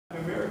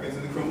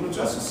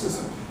justice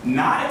system,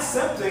 not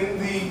accepting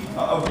the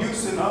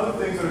abuse and other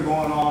things that are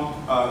going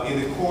on in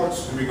the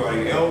courts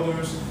regarding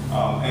elders.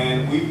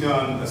 And we've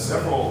done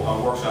several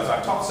workshops.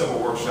 I've taught several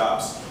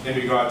workshops in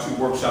regard to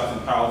workshops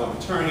in powers of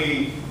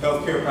attorney,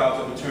 healthcare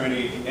powers of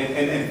attorney,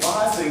 and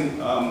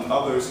advising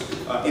others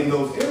in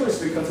those areas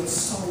because it's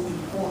so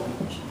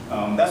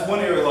important. That's one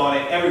area of law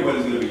that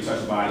everybody's going to be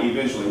touched by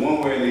eventually,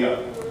 one way or the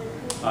other.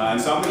 And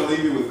so I'm going to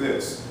leave you with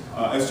this.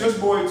 As Judge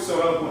Boyd so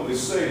eloquently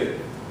stated,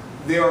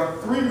 there are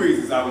three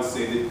reasons I would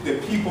say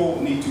that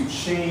people need to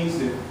change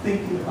their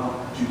thinking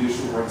about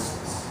judicial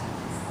races.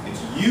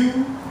 It's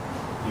you,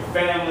 your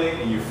family,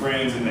 and your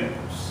friends and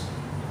neighbors.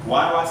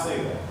 Why do I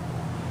say that?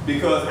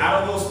 Because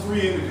out of those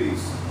three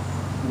entities,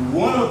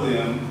 one of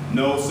them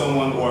knows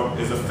someone or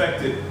is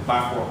affected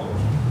by foreclosure.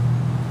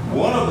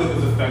 One of them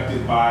is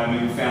affected by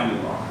maybe family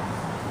law.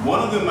 One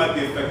of them might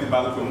be affected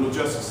by the criminal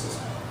justice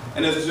system.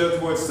 And as Judge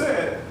Boyd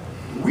said,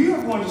 we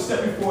are going to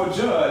step before a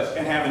judge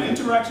and have an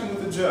interaction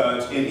with the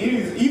judge in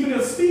even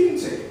a speeding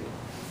ticket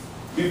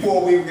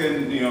before we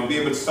can, be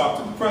able to talk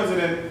to the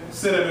president,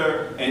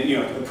 senator, and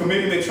the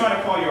committee may try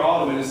to call your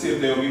alderman and see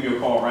if they'll give you a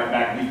call right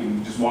back and you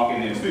can just walk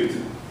in there and speak to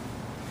them.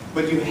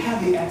 But you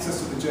have the access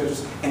to the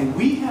judges, and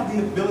we have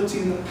the ability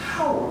and the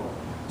power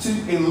to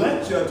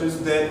elect judges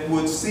that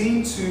would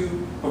seem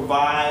to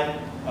provide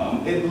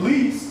at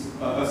least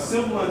a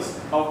semblance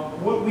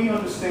of what we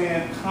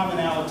understand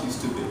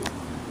commonalities to be,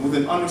 with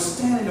an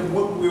understanding of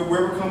where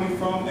we're coming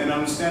from and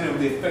understanding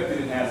of the effect that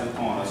it has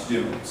upon us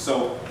generally.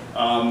 So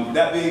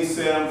that being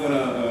said, I'm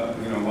gonna,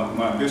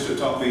 my bishop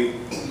taught me,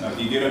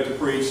 you get up to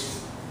preach,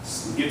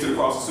 get to the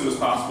cross as soon as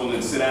possible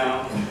and sit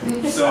down.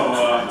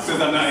 So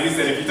since I'm not, he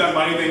said, if you talk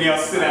about anything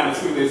else, sit down as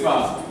quickly as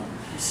possible.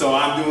 So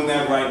I'm doing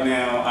that right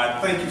now. I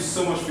thank you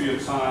so much for your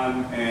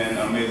time,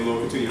 and may the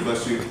Lord continue to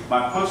bless you.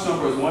 My punch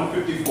number is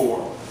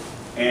 154.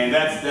 And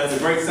that's a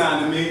great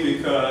sign to me,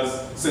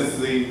 because since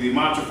the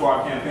mantra for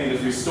our campaign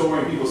is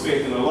restoring people's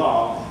faith in the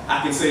law,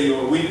 I can say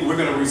we're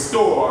going to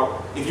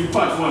restore if you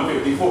punch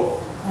 154.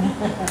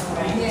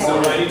 So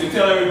I need to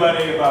tell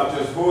everybody about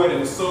Judge Boyd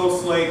and the Soul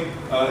Slate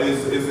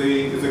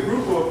is a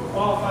group of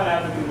qualified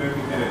African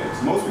American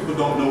candidates. Most people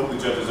don't know who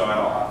the judges are at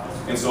all.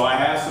 And so I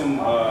have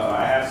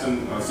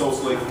some Soul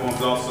Slate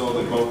forms also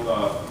that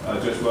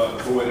both Judge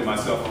Boyd and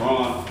myself are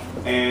on.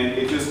 And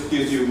it just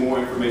gives you more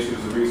information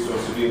as a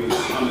resource to be able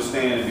to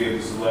understand and be able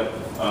to select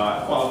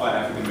qualified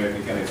African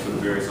American candidates for the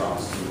various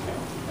offices in the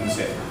county.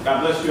 Understand? God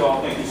bless you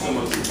all. Thank you so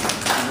much. We're gonna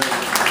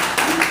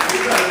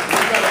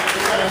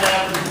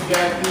have these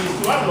guys, these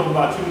two. I don't know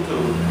about you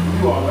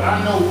all, but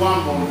I know who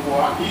I'm voting for.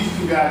 These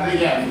two guys, they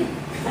got me.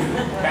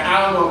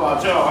 I don't know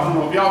about y'all. I don't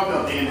know if y'all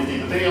felt the energy,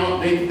 but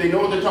they know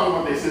what they're talking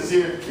about. They're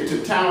sincere. They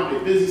took time out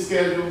of their busy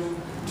schedules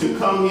to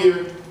come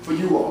here for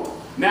you all.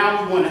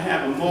 Now we want to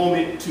have a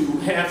moment to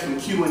have some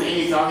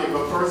Q&As out here,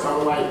 but first I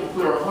would like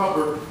Clara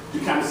Hubbard to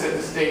kind of set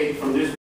the stage from this